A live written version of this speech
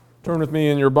Turn with me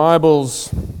in your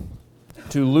Bibles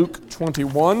to Luke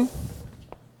 21.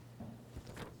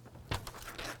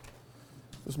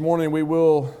 This morning we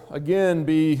will again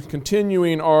be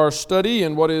continuing our study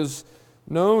in what is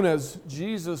known as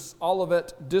Jesus'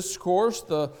 Olivet Discourse,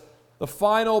 the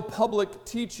final public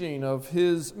teaching of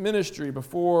his ministry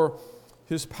before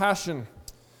his passion.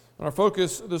 And our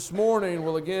focus this morning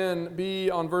will again be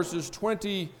on verses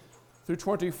 20 through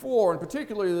 24, and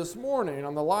particularly this morning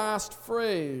on the last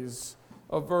phrase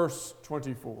of verse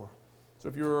 24. So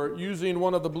if you're using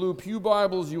one of the blue pew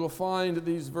Bibles, you will find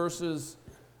these verses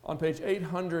on page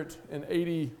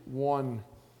 881.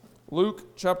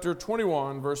 Luke chapter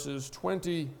 21, verses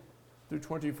 20 through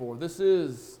 24. This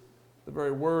is the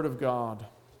very word of God.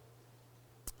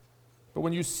 But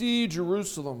when you see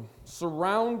Jerusalem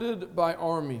surrounded by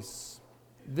armies,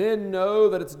 then know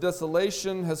that its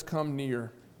desolation has come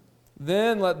near.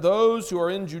 Then let those who are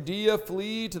in Judea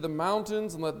flee to the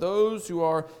mountains, and let those who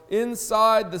are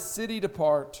inside the city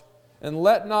depart, and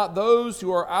let not those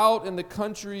who are out in the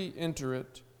country enter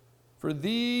it. For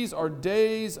these are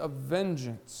days of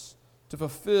vengeance, to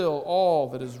fulfill all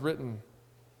that is written.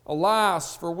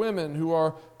 Alas, for women who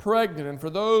are pregnant, and for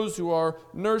those who are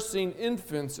nursing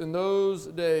infants in those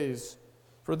days.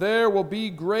 For there will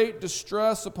be great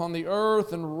distress upon the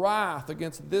earth and wrath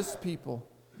against this people.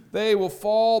 They will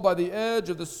fall by the edge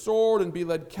of the sword and be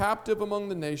led captive among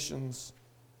the nations.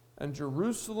 And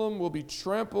Jerusalem will be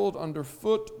trampled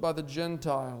underfoot by the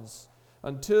Gentiles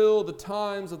until the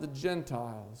times of the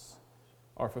Gentiles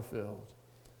are fulfilled.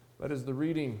 That is the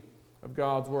reading of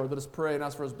God's word. Let us pray and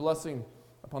ask for his blessing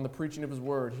upon the preaching of his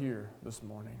word here this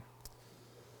morning.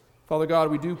 Father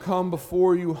God, we do come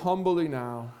before you humbly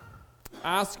now,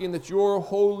 asking that your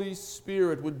Holy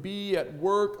Spirit would be at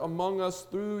work among us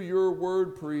through your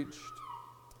word preached,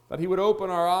 that he would open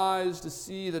our eyes to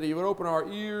see, that he would open our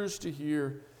ears to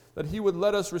hear, that he would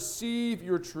let us receive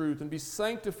your truth and be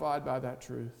sanctified by that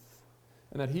truth,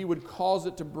 and that he would cause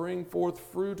it to bring forth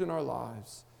fruit in our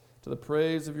lives to the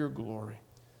praise of your glory.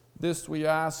 This we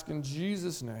ask in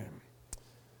Jesus' name.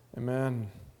 Amen.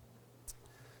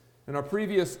 In our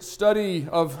previous study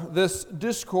of this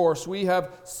discourse, we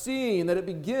have seen that it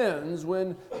begins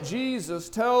when Jesus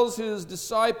tells his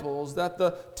disciples that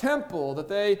the temple that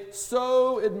they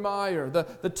so admire,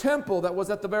 the temple that was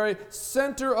at the very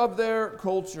center of their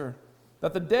culture,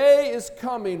 that the day is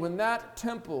coming when that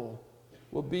temple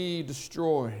will be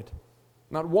destroyed.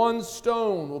 Not one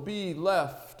stone will be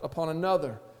left upon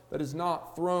another that is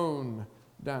not thrown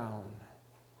down.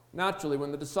 Naturally,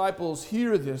 when the disciples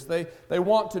hear this, they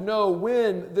want to know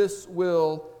when this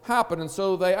will happen. And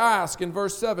so they ask in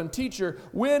verse 7, "Teacher,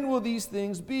 when will these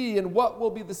things be, and what will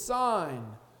be the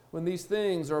sign when these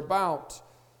things are about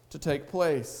to take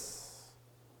place?"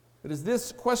 It is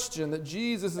this question that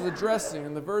Jesus is addressing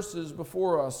in the verses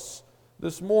before us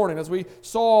this morning. As we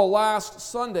saw last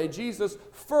Sunday, Jesus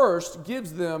first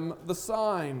gives them the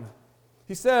sign.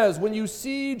 He says, "When you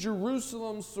see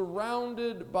Jerusalem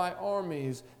surrounded by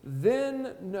armies,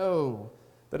 then know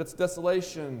that its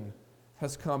desolation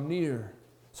has come near."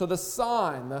 So the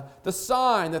sign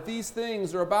that these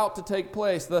things are about to take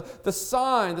place, the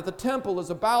sign that the temple is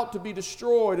about to be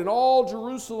destroyed and all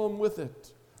Jerusalem with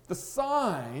it, the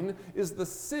sign is the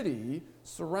city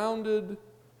surrounded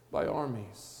by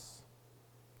armies.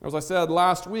 As I said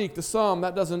last week, to some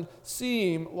that doesn't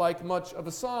seem like much of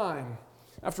a sign.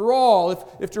 After all,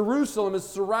 if Jerusalem is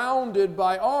surrounded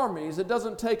by armies, it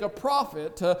doesn't take a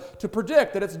prophet to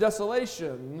predict that its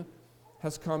desolation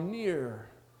has come near.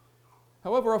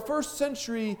 However, a first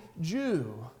century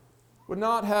Jew would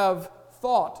not have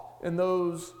thought in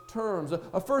those terms.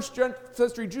 A first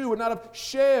century Jew would not have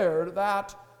shared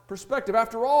that perspective.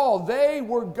 After all, they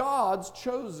were God's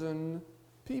chosen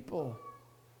people.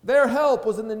 Their help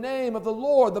was in the name of the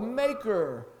Lord, the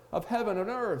maker of heaven and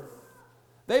earth.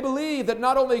 They believed that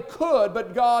not only could,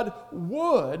 but God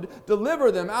would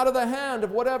deliver them out of the hand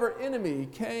of whatever enemy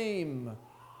came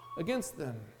against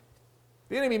them.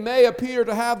 The enemy may appear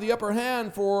to have the upper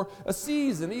hand for a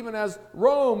season, even as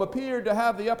Rome appeared to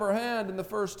have the upper hand in the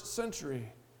first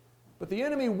century. But the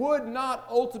enemy would not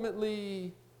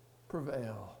ultimately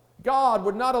prevail. God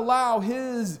would not allow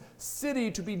his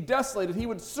city to be desolated. He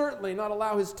would certainly not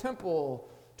allow his temple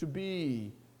to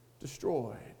be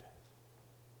destroyed.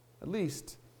 At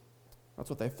least,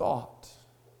 that's what they thought.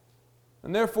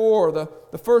 And therefore,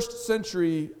 the first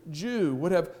century Jew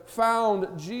would have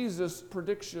found Jesus'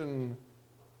 prediction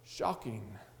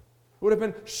shocking. It would have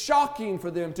been shocking for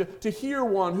them to hear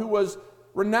one who was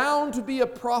renowned to be a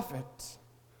prophet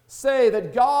say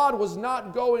that God was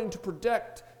not going to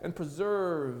protect and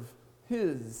preserve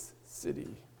his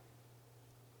city.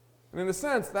 And in a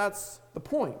sense, that's the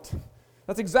point.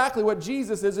 That's exactly what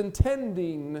Jesus is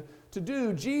intending to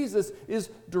do. Jesus is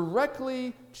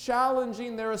directly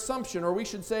challenging their assumption, or we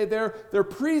should say their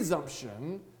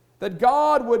presumption, that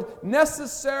God would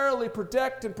necessarily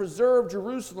protect and preserve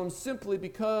Jerusalem simply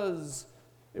because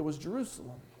it was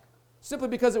Jerusalem. Simply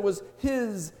because it was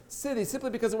His city.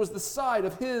 Simply because it was the site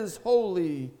of His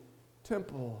holy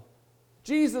temple.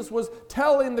 Jesus was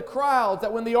telling the crowd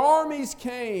that when the armies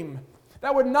came,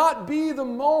 that would not be the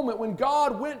moment when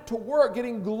God went to work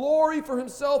getting glory for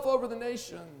Himself over the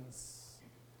nations.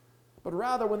 But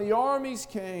rather, when the armies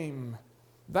came,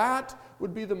 that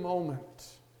would be the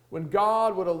moment when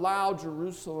God would allow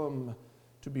Jerusalem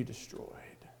to be destroyed.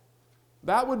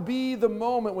 That would be the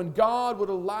moment when God would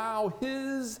allow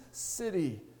His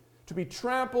city to be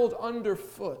trampled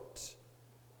underfoot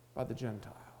by the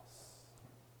Gentiles.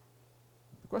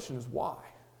 The question is why?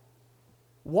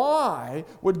 Why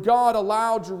would God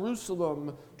allow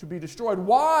Jerusalem to be destroyed?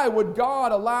 Why would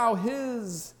God allow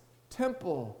His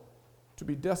temple to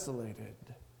be desolated?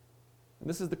 And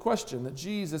this is the question that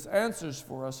Jesus answers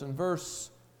for us in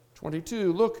verse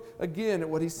 22. Look again at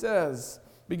what He says.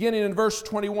 Beginning in verse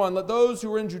 21, let those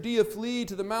who are in Judea flee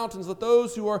to the mountains. Let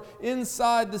those who are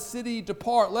inside the city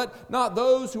depart. Let not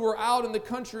those who are out in the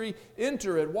country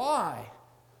enter it. Why?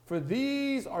 For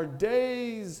these are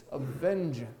days of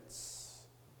vengeance,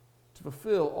 to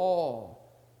fulfill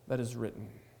all that is written.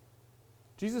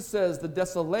 Jesus says the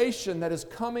desolation that is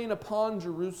coming upon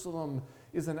Jerusalem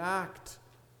is an act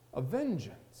of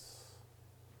vengeance.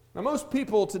 Now, most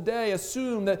people today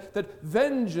assume that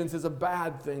vengeance is a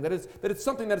bad thing, that it's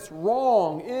something that's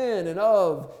wrong in and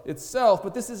of itself,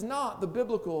 but this is not the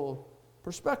biblical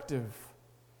perspective.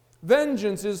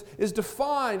 Vengeance is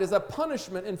defined as a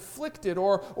punishment inflicted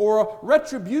or a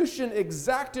retribution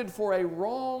exacted for a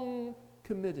wrong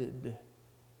committed.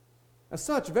 As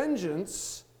such,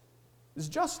 vengeance is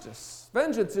justice.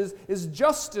 Vengeance is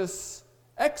justice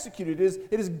executed.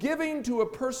 It is giving to a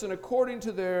person according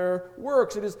to their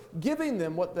works. It is giving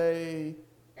them what they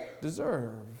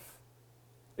deserve.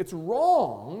 It's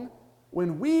wrong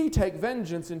when we take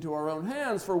vengeance into our own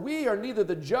hands, for we are neither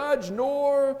the judge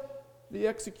nor the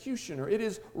executioner. It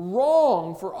is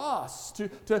wrong for us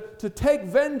to take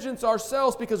vengeance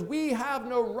ourselves because we have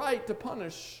no right to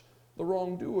punish the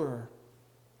wrongdoer.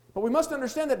 But we must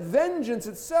understand that vengeance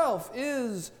itself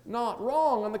is not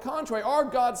wrong. On the contrary, our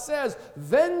God says,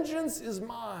 vengeance is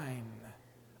mine.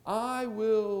 I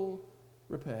will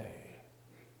repay.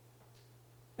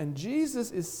 And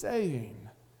Jesus is saying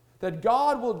that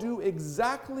God will do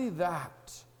exactly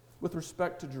that with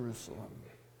respect to Jerusalem.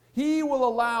 He will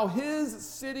allow His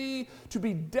city to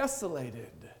be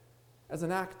desolated as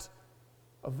an act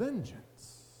of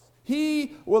vengeance.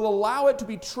 He will allow it to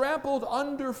be trampled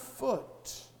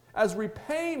underfoot as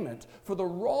repayment for the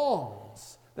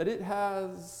wrongs that it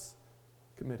has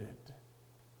committed.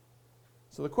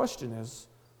 So the question is,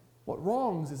 what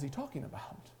wrongs is He talking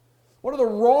about? What are the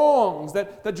wrongs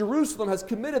that Jerusalem has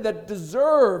committed that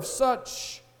deserve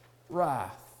such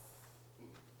wrath?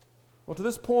 Well, to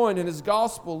this point in his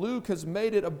gospel, Luke has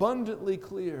made it abundantly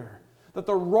clear that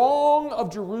the wrong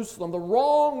of Jerusalem, the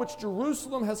wrong which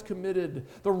Jerusalem has committed,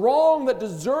 the wrong that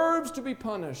deserves to be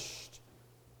punished,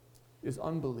 is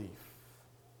unbelief.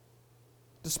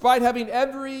 Despite having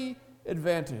every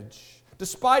advantage,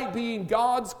 despite being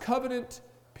God's covenant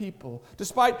people,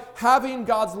 despite having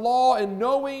God's law and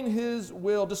knowing His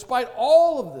will, despite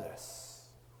all of this,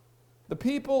 the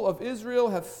people of Israel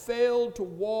have failed to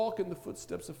walk in the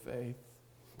footsteps of faith.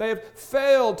 They have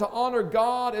failed to honor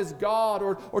God as God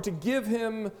or to give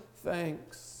Him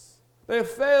thanks. They have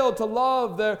failed to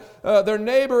love their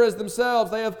neighbor as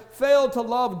themselves. They have failed to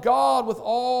love God with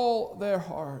all their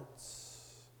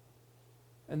hearts.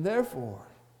 And therefore,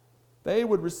 they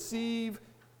would receive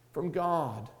from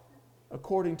God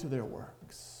according to their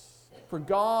works. For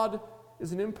God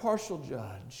is an impartial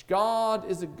judge. God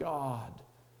is a God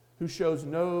who shows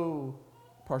no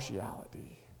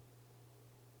partiality.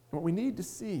 And what we need to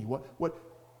see, what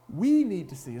we need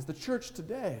to see as the church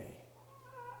today,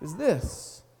 is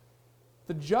this.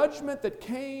 The judgment that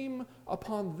came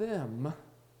upon them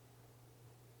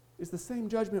is the same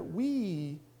judgment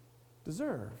we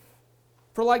deserve.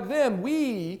 For like them,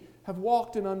 we have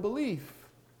walked in unbelief.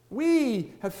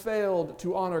 We have failed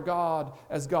to honor God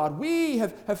as God. We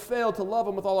have failed to love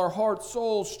Him with all our heart,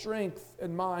 soul, strength,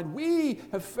 and mind. We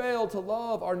have failed to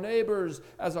love our neighbors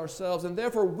as ourselves, and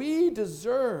therefore we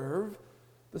deserve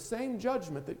the same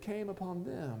judgment that came upon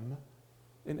them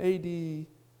in AD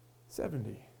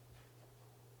 70.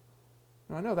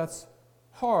 Now, I know that's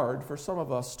hard for some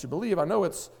of us to believe. I know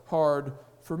it's hard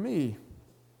for me.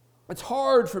 It's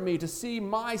hard for me to see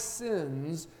my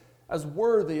sins as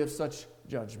worthy of such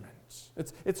judgment.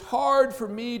 It's hard for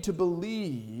me to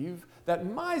believe that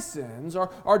my sins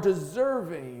are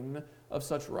deserving of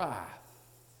such wrath.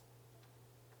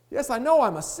 Yes, I know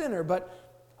I'm a sinner,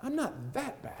 but I'm not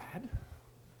that bad.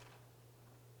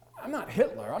 I'm not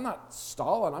Hitler. I'm not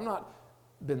Stalin. I'm not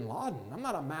Bin Laden. I'm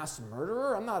not a mass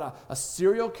murderer. I'm not a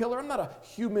serial killer. I'm not a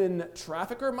human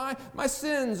trafficker. My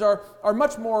sins are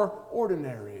much more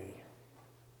ordinary.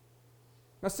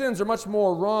 My sins are much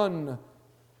more run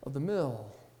of the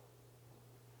mill.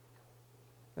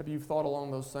 Maybe you've thought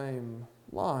along those same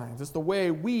lines. It's the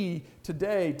way we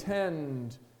today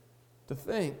tend to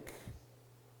think.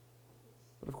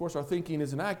 But of course, our thinking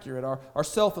isn't accurate. Our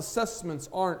self-assessments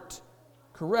aren't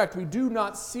correct. We do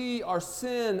not see our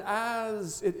sin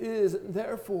as it is.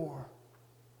 Therefore,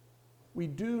 we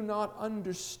do not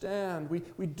understand.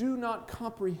 We do not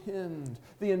comprehend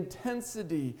the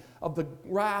intensity of the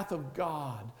wrath of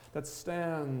God that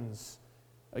stands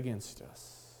against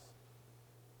us.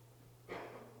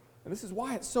 And this is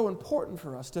why it's so important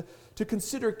for us to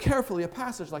consider carefully a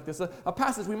passage like this, a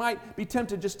passage we might be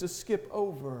tempted just to skip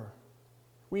over.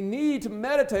 We need to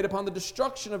meditate upon the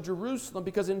destruction of Jerusalem,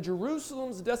 because in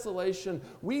Jerusalem's desolation,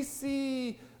 we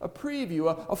see a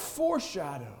preview, a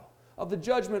foreshadow of the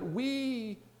judgment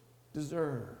we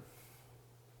deserve.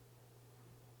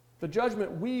 The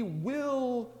judgment we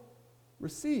will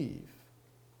receive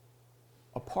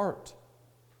apart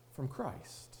from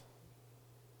Christ.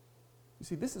 You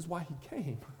see, this is why he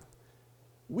came.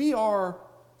 We are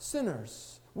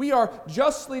sinners. We are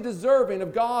justly deserving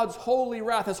of God's holy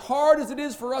wrath. As hard as it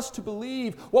is for us to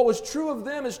believe, what was true of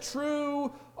them is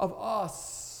true of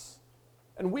us.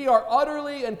 And we are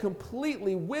utterly and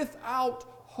completely without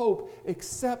hope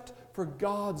except for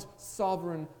God's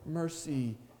sovereign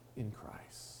mercy in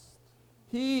Christ.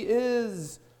 He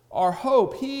is our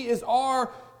hope. He is our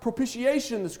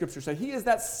propitiation, the Scriptures say. He is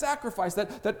that sacrifice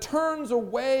that turns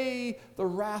away the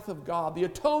wrath of God, the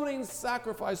atoning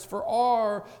sacrifice for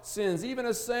our sins. Even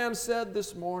as Sam said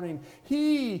this morning,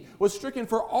 He was stricken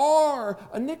for our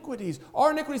iniquities.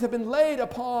 Our iniquities have been laid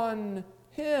upon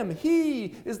Him.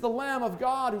 He is the Lamb of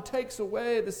God who takes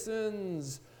away the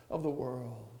sins of the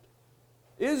world.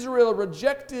 Israel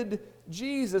rejected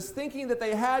Jesus, thinking that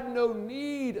they had no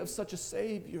need of such a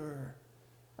Savior.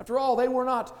 After all, they were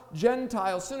not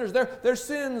Gentile sinners. Their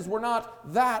sins were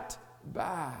not that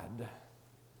bad.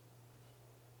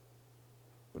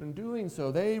 But in doing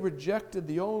so, they rejected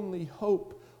the only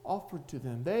hope offered to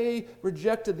them. They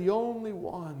rejected the only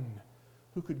one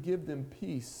who could give them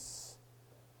peace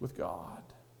with God.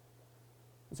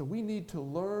 And so we need to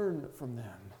learn from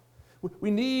them.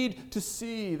 We need to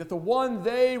see that the one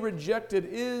they rejected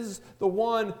is the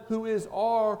one who is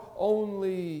our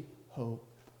only hope.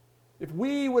 If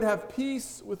we would have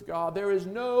peace with God, there is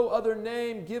no other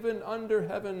name given under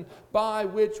heaven by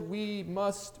which we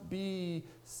must be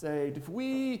saved. If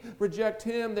we reject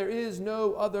Him, there is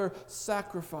no other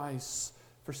sacrifice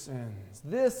for sins.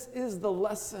 This is the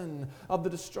lesson of the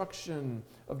destruction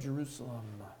of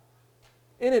Jerusalem.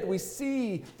 In it, we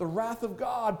see the wrath of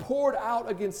God poured out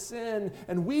against sin,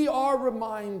 and we are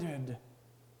reminded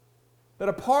that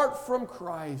apart from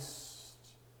Christ,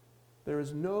 there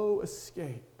is no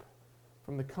escape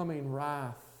from the coming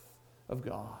wrath of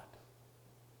God.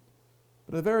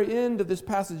 But at the very end of this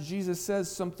passage, Jesus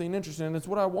says something interesting, and it's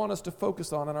what I want us to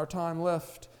focus on in our time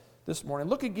left this morning.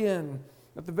 Look again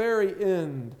at the very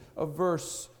end of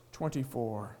verse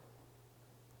 24.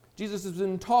 Jesus has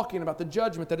been talking about the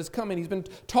judgment that is coming. He's been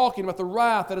talking about the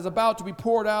wrath that is about to be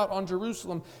poured out on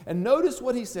Jerusalem. And notice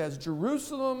what he says: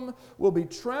 Jerusalem will be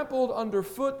trampled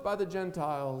underfoot by the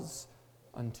Gentiles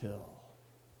until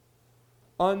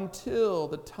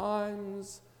the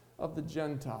times of the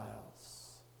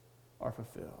Gentiles are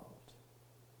fulfilled.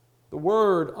 The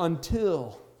word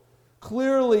 "until"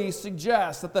 clearly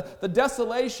suggests that the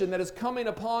desolation that is coming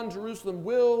upon Jerusalem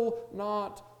will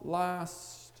not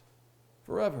last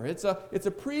forever. It's a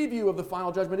preview of the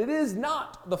final judgment. It is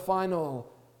not the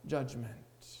final judgment.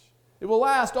 It will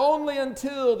last only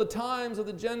until the times of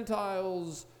the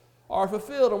Gentiles are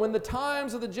fulfilled. And when the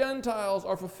times of the Gentiles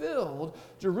are fulfilled,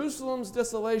 Jerusalem's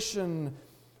desolation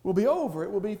will be over.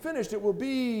 It will be finished. It will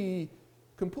be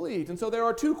complete. And so there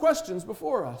are two questions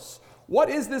before us. What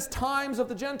is this times of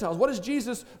the Gentiles? What is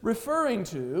Jesus referring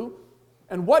to?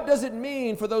 And what does it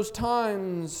mean for those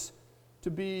times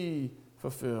to be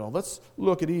fulfilled? Let's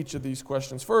look at each of these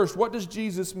questions. First, what does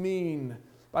Jesus mean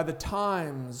by the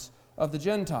times of the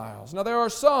Gentiles? Now, there are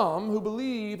some who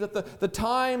believe that the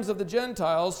times of the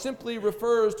Gentiles simply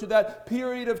refers to that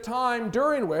period of time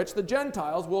during which the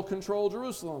Gentiles will control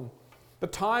Jerusalem. The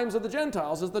times of the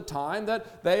Gentiles is the time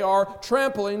that they are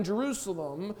trampling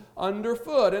Jerusalem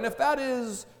underfoot. And if that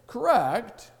is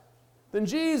correct, then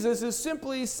Jesus is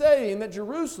simply saying that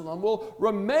Jerusalem will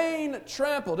remain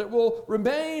trampled. It will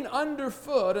remain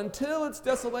underfoot until its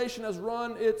desolation has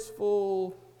run its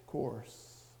full course.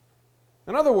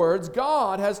 In other words,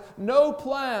 God has no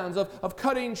plans of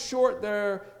cutting short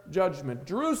their judgment.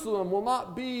 Jerusalem will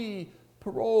not be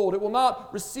paroled. It will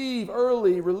not receive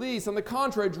early release. On the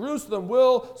contrary, Jerusalem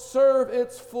will serve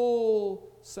its full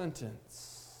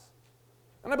sentence.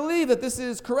 And I believe that this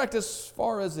is correct as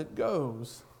far as it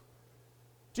goes.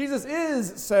 Jesus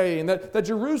is saying that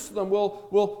Jerusalem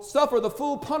will suffer the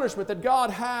full punishment that God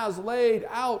has laid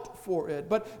out for it.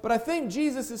 But I think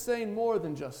Jesus is saying more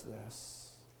than just this.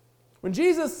 When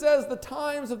Jesus says the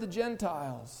times of the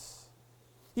Gentiles,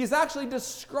 he is actually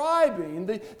describing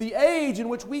the age in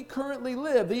which we currently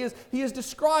live. He is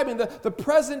describing the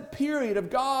present period of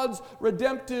God's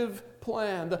redemptive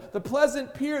plan, the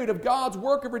pleasant period of God's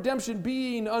work of redemption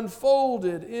being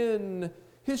unfolded in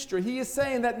history. He is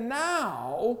saying that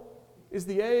now is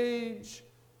the age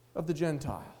of the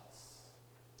Gentiles,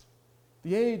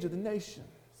 the age of the nations.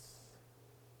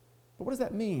 But what does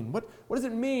that mean? What does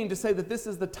it mean to say that this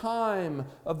is the time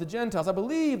of the Gentiles? I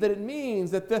believe that it means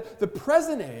that the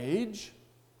present age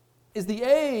is the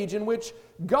age in which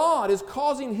God is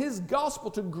causing His gospel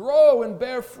to grow and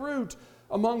bear fruit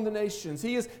among the nations.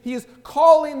 He is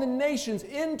calling the nations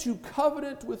into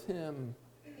covenant with Him.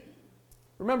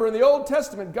 Remember, in the Old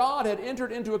Testament, God had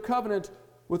entered into a covenant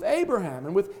with Abraham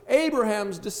and with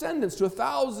Abraham's descendants to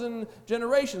 1,000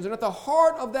 generations. And at the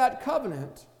heart of that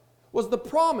covenant was the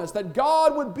promise that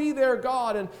God would be their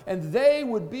God and they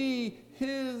would be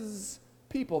His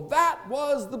people. That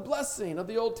was the blessing of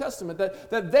the Old Testament,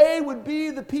 that they would be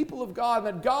the people of God,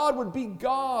 that God would be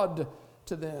God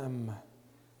to them.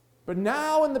 But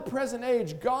now in the present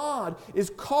age, God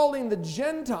is calling the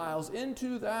Gentiles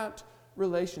into that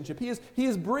relationship. He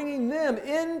is bringing them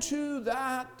into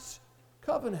that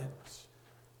covenant.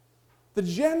 The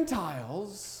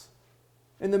Gentiles,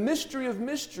 in the mystery of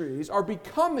mysteries, are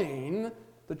becoming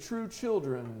the true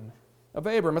children of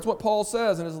Abraham. That's what Paul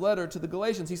says in his letter to the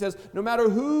Galatians. He says, no matter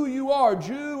who you are,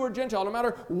 Jew or Gentile, no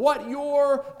matter what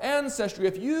your ancestry,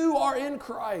 if you are in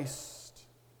Christ,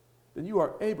 then you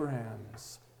are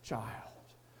Abraham's child.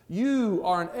 You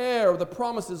are an heir of the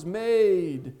promises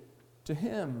made to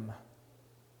him.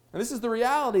 And this is the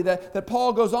reality that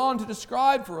Paul goes on to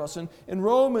describe for us in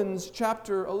Romans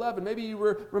chapter 11. Maybe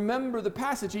you remember the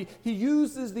passage. He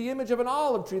uses the image of an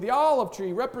olive tree. The olive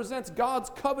tree represents God's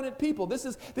covenant people. This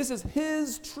is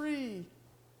His tree.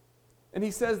 And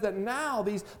he says that now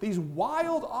these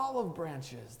wild olive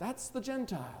branches, that's the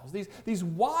Gentiles, these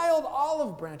wild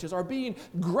olive branches are being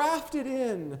grafted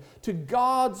in to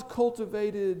God's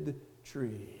cultivated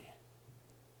tree.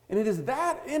 And it is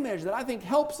that image that I think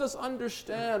helps us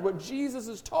understand what Jesus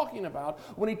is talking about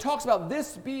when he talks about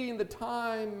this being the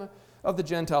time of the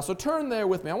Gentiles. So turn there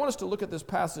with me. I want us to look at this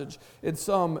passage in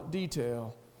some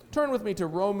detail. Turn with me to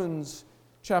Romans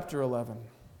chapter 11.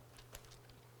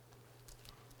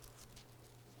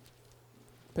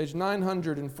 Page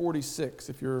 946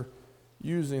 if you're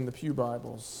using the Pew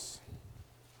Bibles.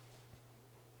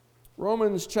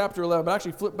 Romans chapter 11. But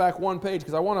actually flip back one page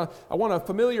because I want to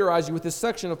familiarize you with this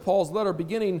section of Paul's letter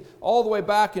beginning all the way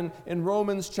back in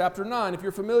Romans chapter 9. If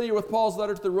you're familiar with Paul's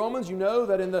letter to the Romans, you know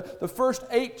that in the first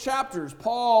 8 chapters,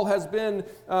 Paul has been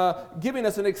giving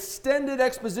us an extended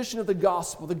exposition of the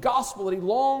gospel that he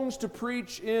longs to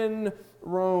preach in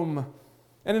Rome.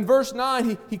 And in verse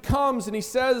 9, he comes and he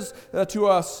says to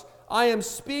us, I am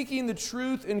speaking the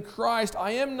truth in Christ.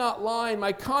 I am not lying.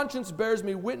 My conscience bears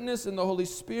me witness in the Holy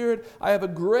Spirit. I have a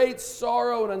great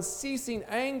sorrow and unceasing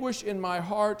anguish in my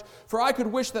heart. For I could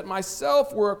wish that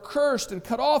myself were accursed and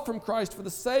cut off from Christ for the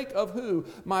sake of who?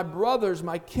 My brothers,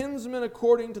 my kinsmen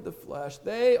according to the flesh.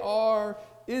 They are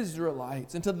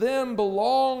Israelites, and to them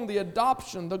belong the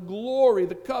adoption, the glory,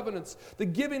 the covenants, the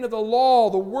giving of the law,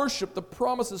 the worship, the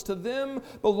promises. To them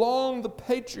belong the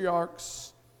patriarchs.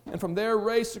 And from their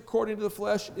race, according to the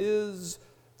flesh, is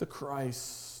the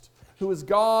Christ, who is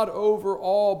God over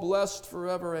all, blessed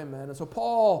forever. Amen. And so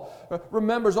Paul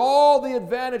remembers all the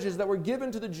advantages that were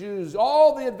given to the Jews,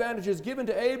 all the advantages given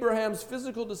to Abraham's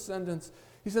physical descendants.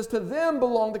 He says, to them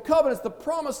belong the covenants, the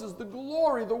promises, the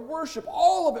glory, the worship.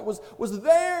 All of it was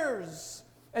theirs.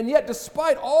 And yet,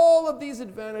 despite all of these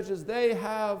advantages, they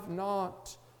have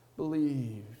not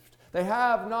believed. They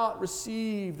have not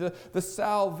received the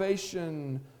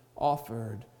salvation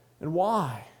offered. And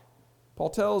why? Paul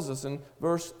tells us in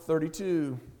verse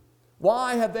 32.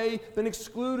 Why have they been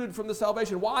excluded from the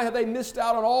salvation? Why have they missed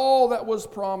out on all that was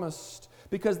promised?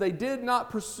 because they did not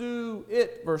pursue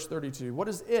it, verse 32. What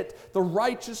is it? The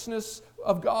righteousness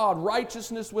of God,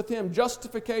 righteousness with Him,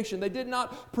 justification. They did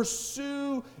not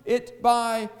pursue it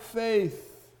by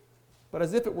faith, but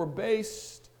as if it were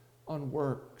based on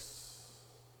works.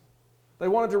 They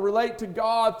wanted to relate to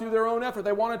God through their own effort.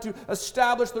 They wanted to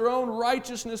establish their own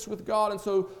righteousness with God. And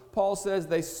so Paul says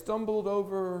they stumbled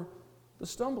over the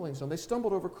stumbling stone. They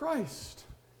stumbled over Christ.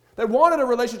 They wanted a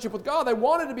relationship with God. They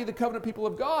wanted to be the covenant people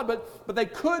of God, but they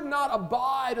could not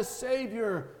abide a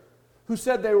Savior who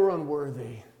said they were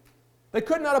unworthy. They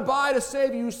could not abide a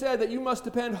Savior who said that you must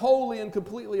depend wholly and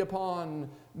completely upon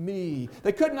me.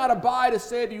 They could not abide a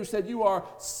Savior who said you are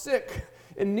sick,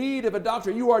 in need of a doctor.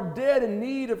 You are dead, in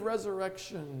need of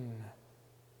resurrection.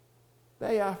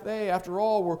 They after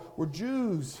all, were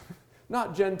Jews,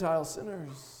 not Gentile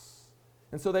sinners.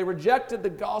 And so they rejected the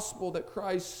gospel that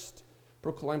Christ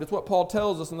proclaimed. It's what Paul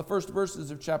tells us in the first verses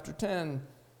of chapter 10.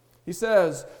 He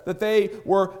says that they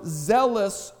were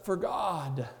zealous for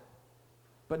God,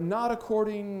 but not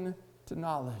according to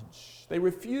knowledge. They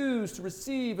refused to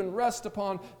receive and rest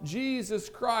upon Jesus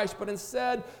Christ, but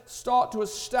instead sought to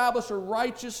establish a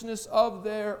righteousness of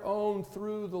their own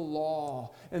through the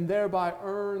law, and thereby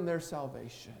earn their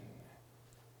salvation.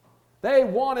 They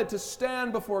wanted to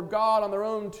stand before God on their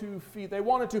own 2 feet. They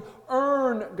wanted to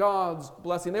earn God's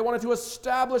blessing. They wanted to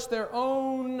establish their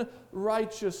own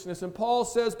righteousness. And Paul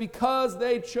says, because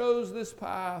they chose this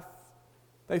path,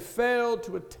 they failed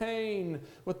to attain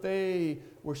what they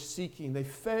were seeking. They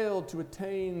failed to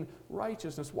attain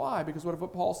righteousness. Why? Because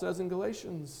what Paul says in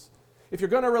Galatians. If you're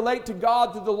going to relate to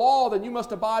God through the law, then you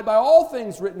must abide by all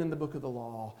things written in the book of the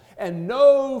law. And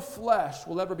no flesh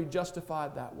will ever be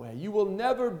justified that way. You will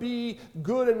never be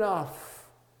good enough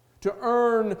to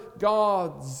earn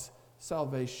God's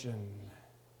salvation.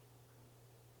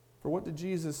 For what did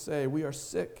Jesus say? We are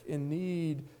sick, in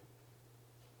need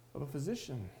of a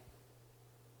physician.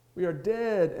 We are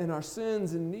dead in our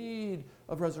sins, in need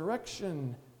of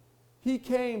resurrection. He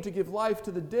came to give life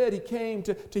to the dead. He came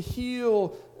to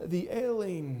heal the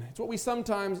ailing. It's what we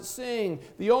sometimes sing.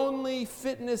 The only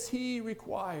fitness He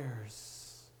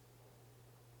requires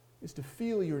is to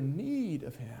feel your need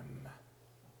of Him.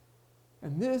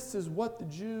 And this is what the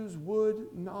Jews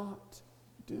would not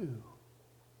do.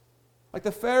 Like the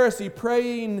Pharisee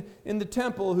praying in the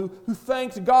temple who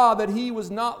thanked God that he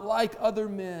was not like other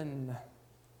men.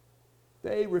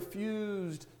 They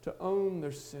refused to own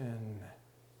their sin,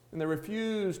 and they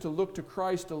refused to look to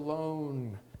Christ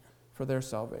alone for their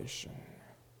salvation.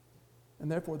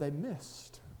 And therefore they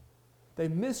missed. They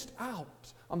missed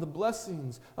out on the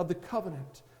blessings of the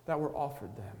covenant that were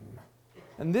offered them.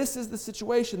 And this is the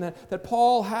situation that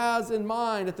Paul has in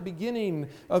mind at the beginning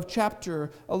of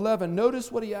chapter 11.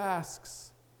 Notice what he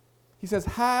asks. He says,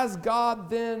 has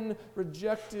God then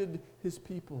rejected His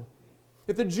people?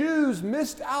 If the Jews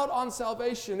missed out on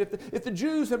salvation, if the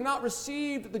Jews have not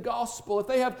received the gospel, if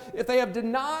they have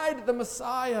denied the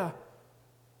Messiah,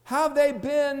 have they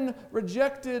been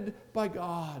rejected by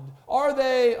God? Are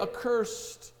they a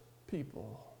cursed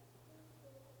people?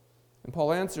 And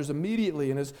Paul answers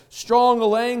immediately in as strong a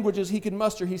language as he can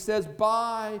muster. He says,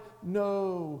 by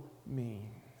no means.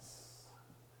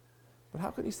 But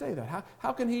how can he say that?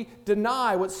 How can he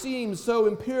deny what seems so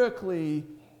empirically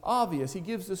obvious? He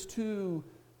gives us 2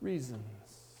 reasons.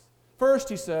 First,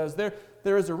 he says, there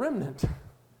is a remnant.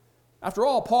 After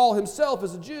all, Paul himself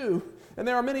is a Jew, and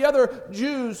there are many other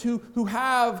Jews who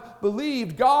have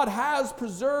believed. God has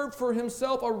preserved for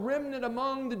Himself a remnant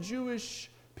among the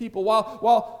Jewish people.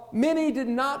 While many did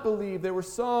not believe, there were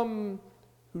some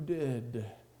who did.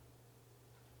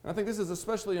 And I think this is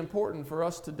especially important for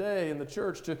us today in the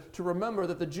church to remember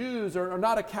that the Jews are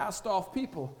not a cast-off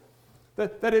people.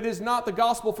 That it is not the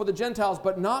gospel for the Gentiles,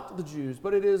 but not the Jews,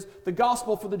 but it is the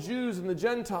gospel for the Jews and the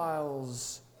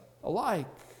Gentiles alike.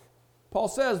 Paul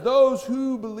says, those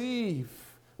who believe,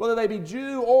 whether they be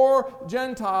Jew or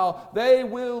Gentile, they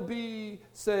will be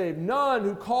saved. None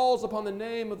who calls upon the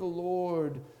name of the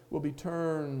Lord will be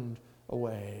turned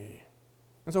away.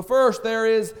 And so first, there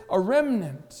is a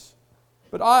remnant.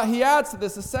 But he adds to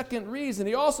this a second reason.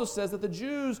 He also says that the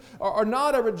Jews are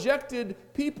not a rejected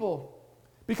people,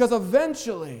 because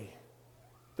eventually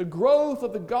the growth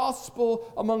of the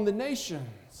gospel among the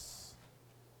nations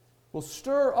will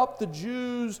stir up the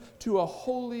Jews to a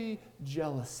holy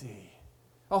jealousy.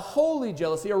 A holy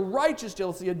jealousy, a righteous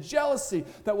jealousy, a jealousy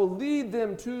that will lead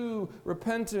them to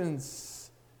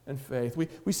repentance and faith.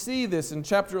 We see this in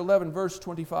chapter 11, verse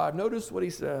 25. Notice what he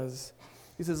says.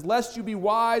 He says, lest you be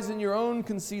wise in your own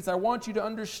conceits, I want you to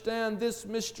understand this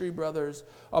mystery, brothers.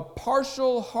 A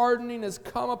partial hardening has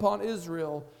come upon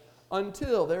Israel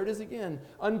until, there it is again,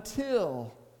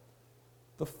 until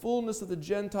the fullness of the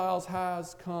Gentiles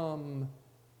has come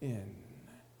in.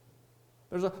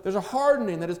 There's a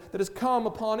hardening that has come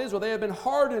upon Israel. They have been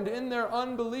hardened in their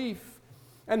unbelief.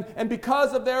 And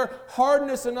because of their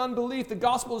hardness and unbelief, the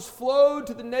gospel has flowed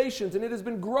to the nations, and it has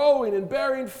been growing and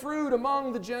bearing fruit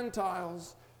among the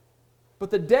Gentiles. But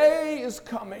the day is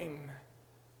coming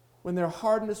when their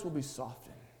hardness will be softened.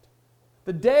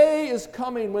 The day is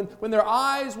coming when their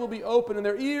eyes will be open and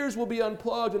their ears will be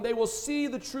unplugged, and they will see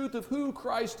the truth of who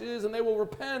Christ is, and they will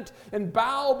repent and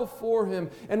bow before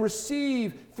Him and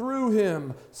receive through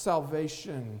Him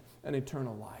salvation and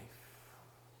eternal life.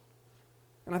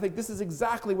 And I think this is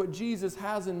exactly what Jesus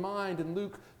has in mind in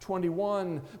Luke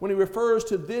 21 when He refers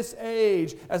to this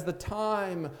age as the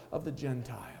time of the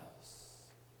Gentiles.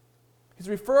 He's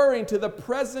referring to the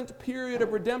present period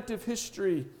of redemptive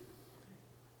history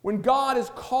when God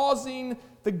is causing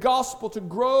the gospel to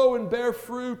grow and bear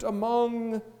fruit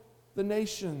among the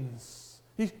nations.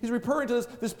 He's referring to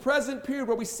this present period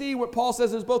where we see what Paul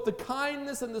says is both the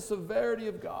kindness and the severity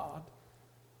of God.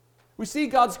 We see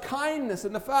God's kindness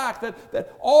in the fact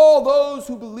that all those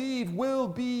who believe will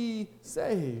be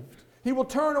saved. He will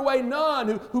turn away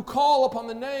none who call upon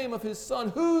the name of His Son.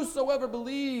 Whosoever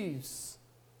believes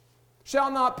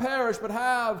shall not perish but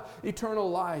have eternal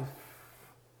life.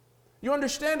 You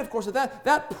understand, of course,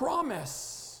 that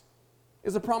promise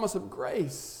is a promise of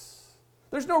grace.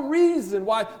 There's no reason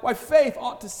why faith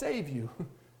ought to save you.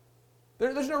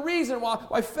 There's no reason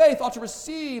why faith ought to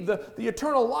receive the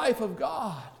eternal life of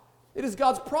God. It is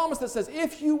God's promise that says,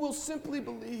 if you will simply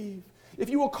believe, if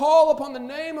you will call upon the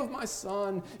name of my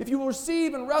Son, if you will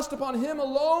receive and rest upon Him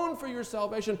alone for your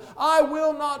salvation, I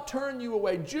will not turn you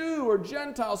away. Jew or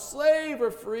Gentile, slave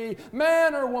or free,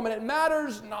 man or woman, it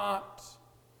matters not.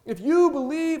 If you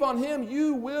believe on Him,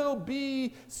 you will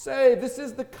be saved. This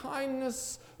is the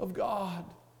kindness of God.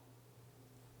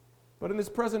 But in this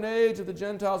present age of the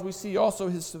Gentiles, we see also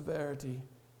His severity.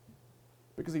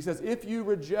 Because He says, if you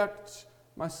reject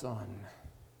my Son,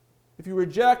 if you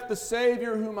reject the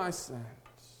Savior whom I sent,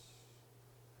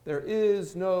 there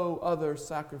is no other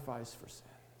sacrifice for sins.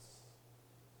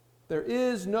 There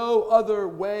is no other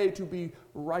way to be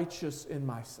righteous in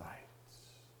my sight.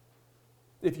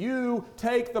 If you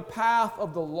take the path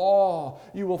of the law,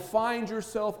 you will find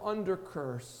yourself under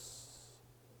curse.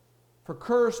 For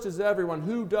cursed is everyone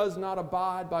who does not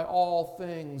abide by all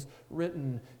things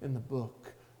written in the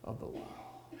book of the law.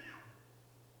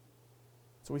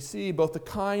 So we see both the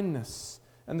kindness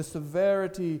and the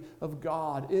severity of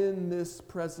God in this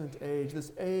present age,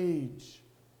 this age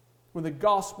when the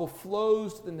gospel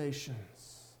flows to the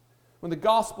nations, when the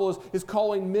gospel is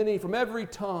calling many from every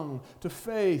tongue to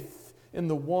faith in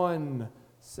the one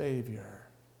Savior.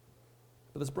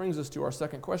 But this brings us to our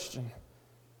second question. And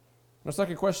our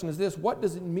second question is this: what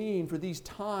does it mean for these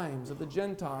times of the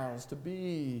Gentiles to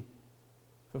be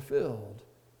fulfilled?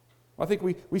 Well, I think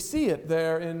we see it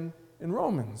there in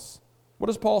Romans. What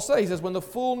does Paul say? He says, when the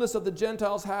fullness of the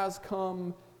Gentiles has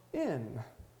come in.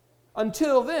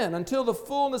 Until then, until the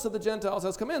fullness of the Gentiles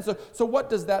has come in. So what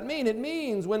does that mean? It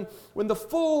means when the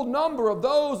full number of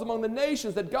those among the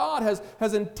nations that God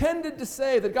has intended to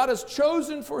save, that God has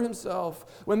chosen for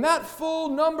Himself, when that full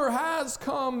number has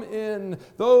come in,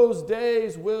 those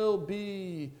days will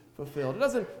be fulfilled. It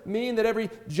doesn't mean that every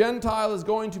Gentile is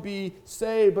going to be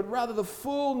saved, but rather the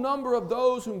full number of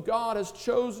those whom God has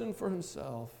chosen for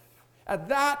Himself. At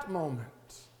that moment,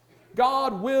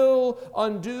 God will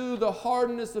undo the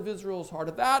hardness of Israel's heart.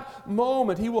 At that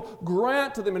moment, He will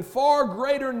grant to them in far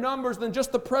greater numbers than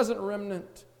just the present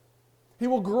remnant. He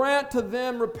will grant to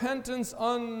them repentance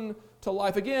unto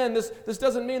life. Again, this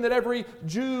doesn't mean that every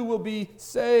Jew will be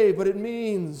saved, but it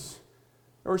means,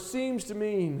 or seems to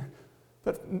mean,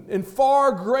 that in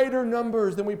far greater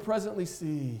numbers than we presently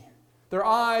see, their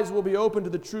eyes will be open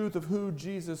to the truth of who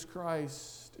Jesus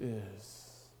Christ is.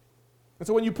 And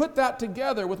so when you put that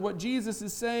together with what Jesus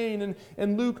is saying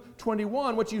in Luke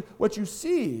 21, what you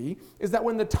see is that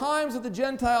when the times of the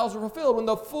Gentiles are fulfilled, when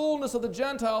the fullness of the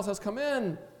Gentiles has come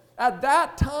in, at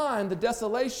that time the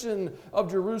desolation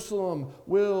of Jerusalem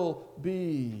will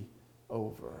be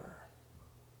over.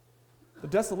 The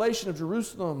desolation of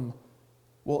Jerusalem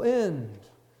will end.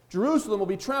 Jerusalem will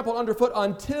be trampled underfoot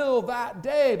until that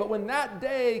day. But when that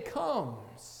day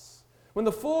comes, when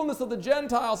the fullness of the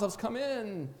Gentiles has come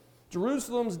in,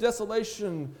 Jerusalem's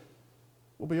desolation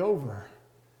will be over.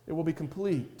 It will be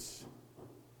complete.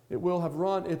 It will have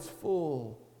run its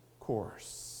full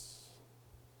course.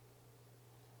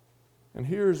 And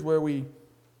here's where we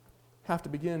have to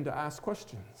begin to ask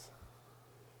questions,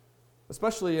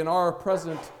 especially in our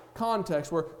present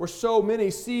context where so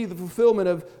many see the fulfillment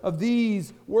of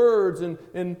these words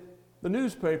in the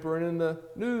newspaper and in the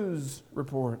news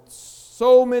reports.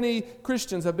 So many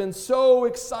Christians have been so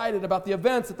excited about the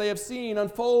events that they have seen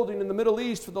unfolding in the Middle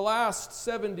East for the last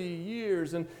 70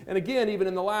 years, and again, even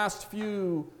in the last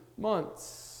few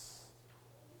months.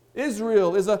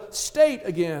 Israel is a state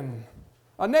again,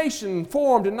 a nation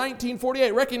formed in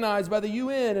 1948, recognized by the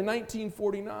UN in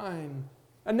 1949,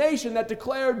 a nation that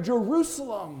declared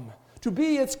Jerusalem to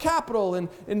be its capital in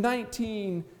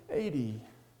 1980.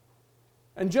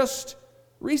 And just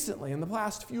recently, in the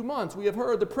past few months, we have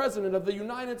heard the President of the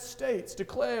United States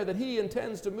declare that he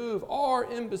intends to move our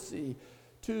embassy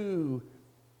to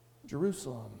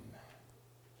Jerusalem.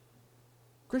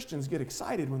 Christians get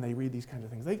excited when they read these kinds of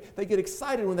things. They get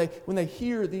excited when they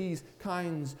hear these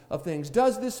kinds of things.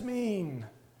 Does this mean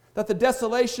that the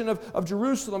desolation of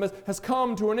Jerusalem has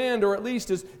come to an end, or at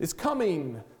least is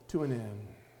coming to an end?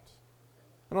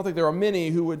 I don't think there are many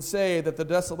who would say that the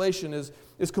desolation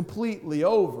is completely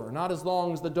over. Not as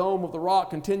long as the Dome of the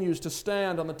Rock continues to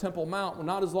stand on the Temple Mount.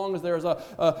 Not as long as there is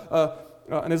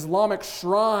an Islamic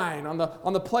shrine on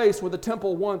the place where the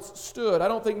temple once stood. I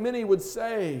don't think many would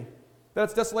say that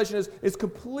its desolation is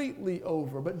completely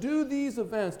over. But do the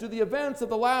events of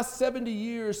the last 70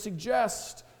 years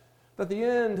suggest that the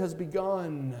end has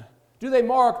begun? Do they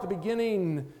mark the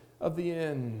beginning of the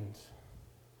end?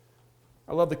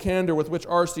 I love the candor with which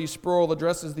R.C. Sproul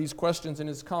addresses these questions in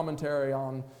his commentary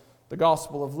on the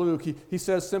Gospel of Luke. He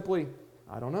says simply,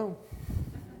 I don't know.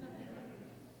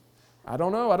 I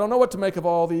don't know. I don't know what to make of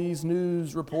all these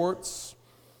news reports.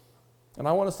 And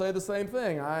I want to say the same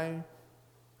thing. I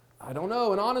don't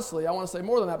know. And honestly, I want to say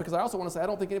more than that, because I also want to say I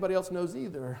don't think anybody else knows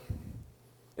either.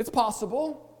 It's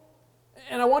possible.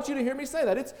 And I want you to hear me say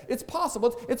that. It's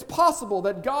possible. It's possible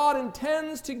that God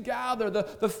intends to gather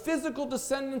the physical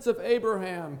descendants of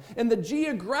Abraham in the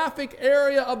geographic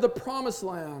area of the Promised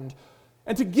Land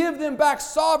and to give them back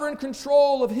sovereign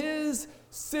control of His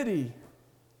city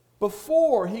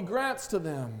before He grants to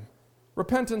them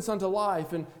repentance unto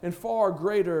life in far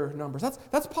greater numbers.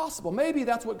 That's possible. Maybe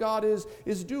that's what God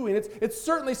is doing. It's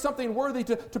certainly something worthy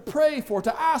to pray for,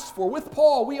 to ask for. With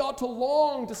Paul, we ought to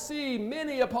long to see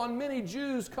many upon many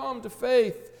Jews come to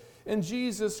faith in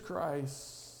Jesus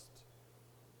Christ.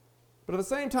 But at the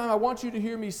same time, I want you to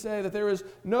hear me say that there is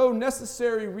no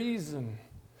necessary reason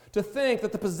to think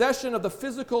that the possession of the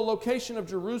physical location of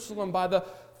Jerusalem by the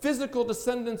physical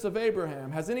descendants of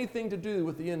Abraham has anything to do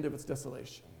with the end of its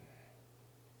desolation.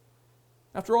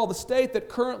 After all, the state that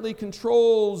currently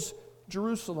controls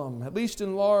Jerusalem, at least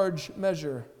in large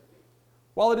measure,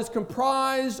 while it is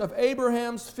comprised of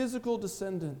Abraham's physical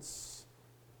descendants,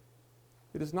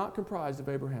 it is not comprised of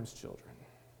Abraham's children.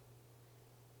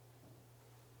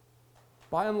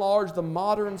 By and large, the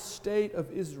modern state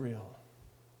of Israel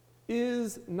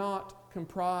is not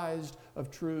comprised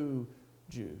of true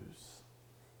Jews.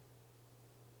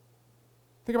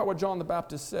 Think about what John the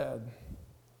Baptist said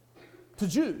to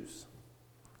Jews.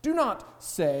 Do not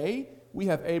say, we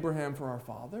have Abraham for our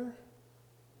father.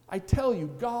 I tell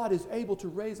you, God is able to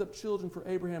raise up children for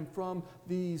Abraham from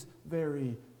these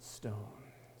very stones.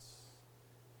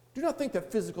 Do not think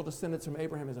that physical descendants from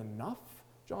Abraham is enough,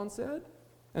 John said.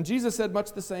 And Jesus said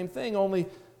much the same thing, only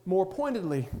more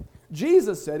pointedly.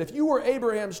 Jesus said, if you were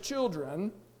Abraham's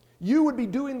children, you would be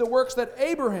doing the works that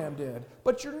Abraham did,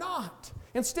 but you're not.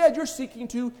 Instead, you're seeking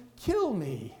to kill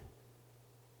me.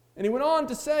 And he went on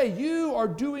to say, you are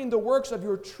doing the works of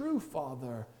your true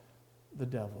father, the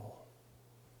devil.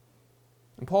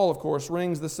 And Paul, of course,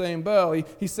 rings the same bell.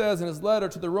 He says in his letter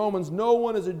to the Romans, no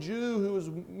one is a Jew who is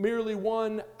merely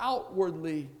one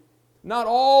outwardly. Not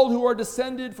all who are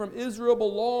descended from Israel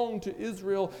belong to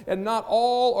Israel, and not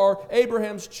all are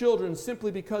Abraham's children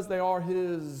simply because they are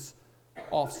his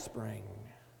offspring.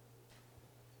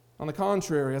 On the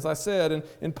contrary, as I said,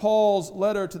 in Paul's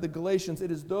letter to the Galatians,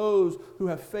 it is those who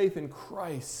have faith in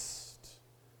Christ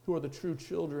who are the true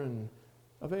children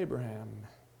of Abraham.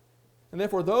 And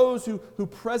therefore, those who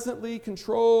presently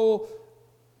control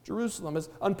Jerusalem, as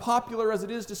unpopular as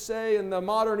it is to say in the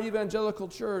modern evangelical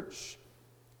church,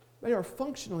 they are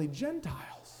functionally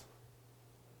Gentiles.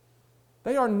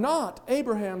 They are not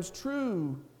Abraham's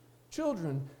true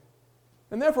children.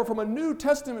 And therefore, from a New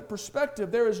Testament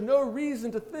perspective, there is no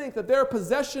reason to think that their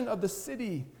possession of the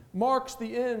city marks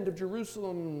the end of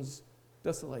Jerusalem's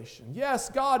desolation. Yes,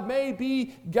 God may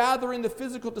be gathering the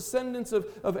physical descendants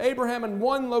of Abraham in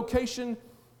one location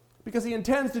because He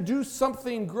intends to do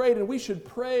something great, and we should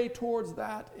pray towards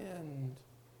that end.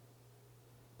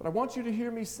 But I want you to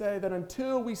hear me say that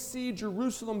until we see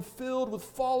Jerusalem filled with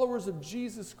followers of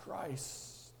Jesus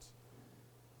Christ,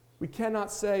 We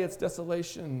cannot say its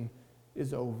desolation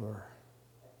is over.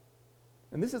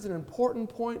 And this is an important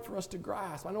point for us to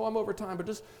grasp. I know I'm over time, but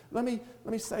just let me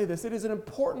say this. It is an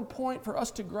important point for us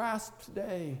to grasp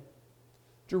today.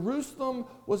 Jerusalem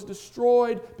was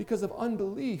destroyed because of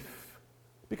unbelief,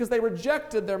 because they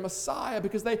rejected their Messiah,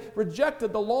 because they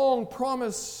rejected the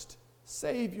long-promised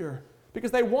Savior,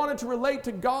 because they wanted to relate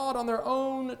to God on their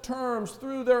own terms,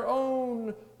 through their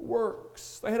own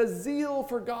works. They had a zeal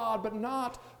for God, but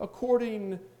not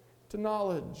according to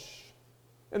knowledge.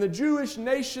 And the Jewish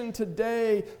nation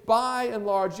today, by and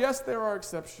large, yes, there are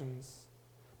exceptions,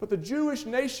 but the Jewish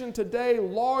nation today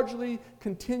largely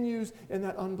continues in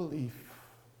that unbelief.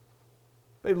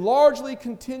 They largely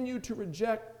continue to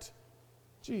reject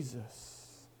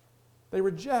Jesus. They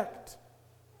reject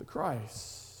the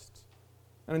Christ.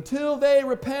 And until they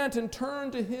repent and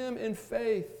turn to Him in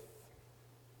faith,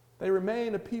 they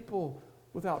remain a people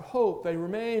without hope. They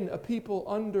remain a people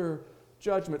under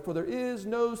judgment, for there is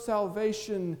no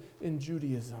salvation in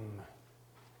Judaism.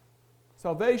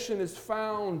 Salvation is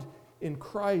found in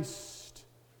Christ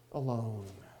alone.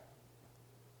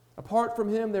 Apart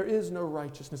from Him, there is no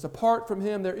righteousness. Apart from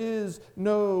Him, there is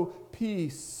no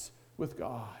peace with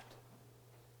God.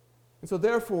 And so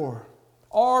therefore,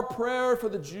 our prayer for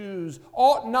the Jews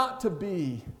ought not to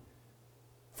be,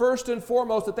 first and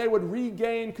foremost, that they would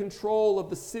regain control of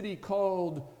the city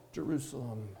called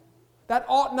Jerusalem. That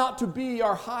ought not to be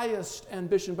our highest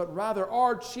ambition, but rather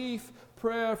our chief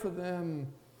prayer for them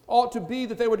ought to be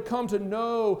that they would come to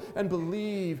know and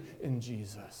believe in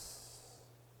Jesus.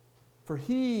 For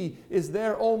He is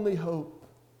their only hope,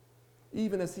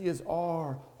 even as He is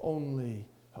our only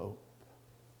hope.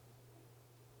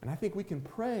 And I think we can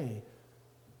pray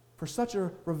for such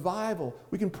a revival.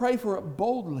 We can pray for it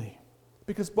boldly,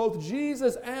 because both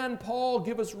Jesus and Paul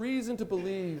give us reason to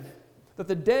believe that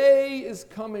the day is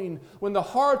coming when the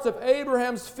hearts of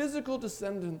Abraham's physical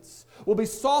descendants will be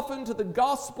softened to the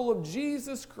gospel of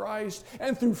Jesus Christ,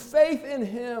 and through faith in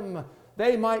Him,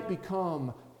 they might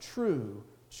become true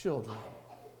children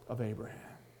of Abraham.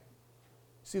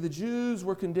 See, the Jews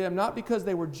were condemned not because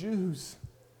they were Jews,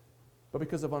 but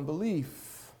because of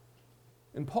unbelief.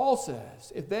 And Paul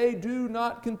says, if they do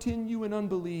not continue in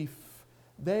unbelief,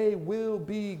 they will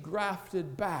be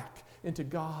grafted back into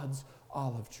God's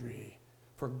olive tree.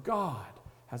 For God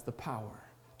has the power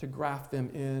to graft them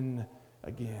in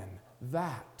again.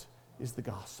 That is the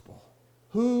gospel.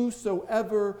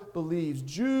 Whosoever believes,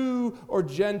 Jew or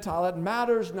Gentile, it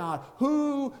matters not.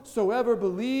 Whosoever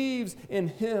believes in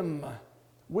Him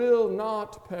will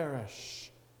not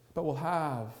perish, but will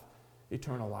have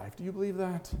eternal life. Do you believe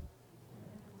that?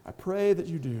 I pray that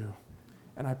you do.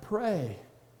 And I pray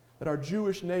that our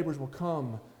Jewish neighbors will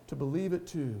come to believe it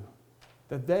too,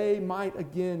 that they might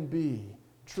again be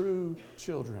true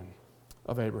children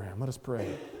of Abraham. Let us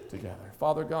pray together.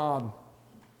 Father God,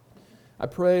 I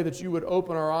pray that you would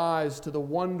open our eyes to the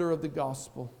wonder of the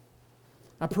gospel.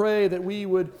 I pray that we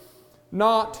would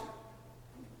not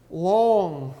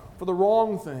long for the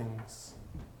wrong things,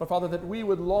 but Father, that we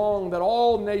would long that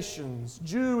all nations,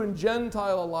 Jew and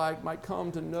Gentile alike, might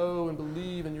come to know and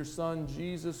believe in your Son,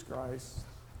 Jesus Christ.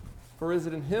 For is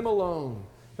it in Him alone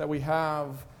that we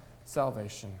have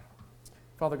salvation?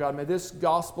 Father God, may this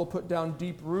gospel put down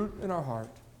deep root in our heart,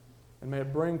 and may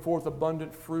it bring forth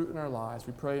abundant fruit in our lives.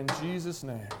 We pray in Jesus'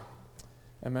 name.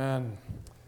 Amen.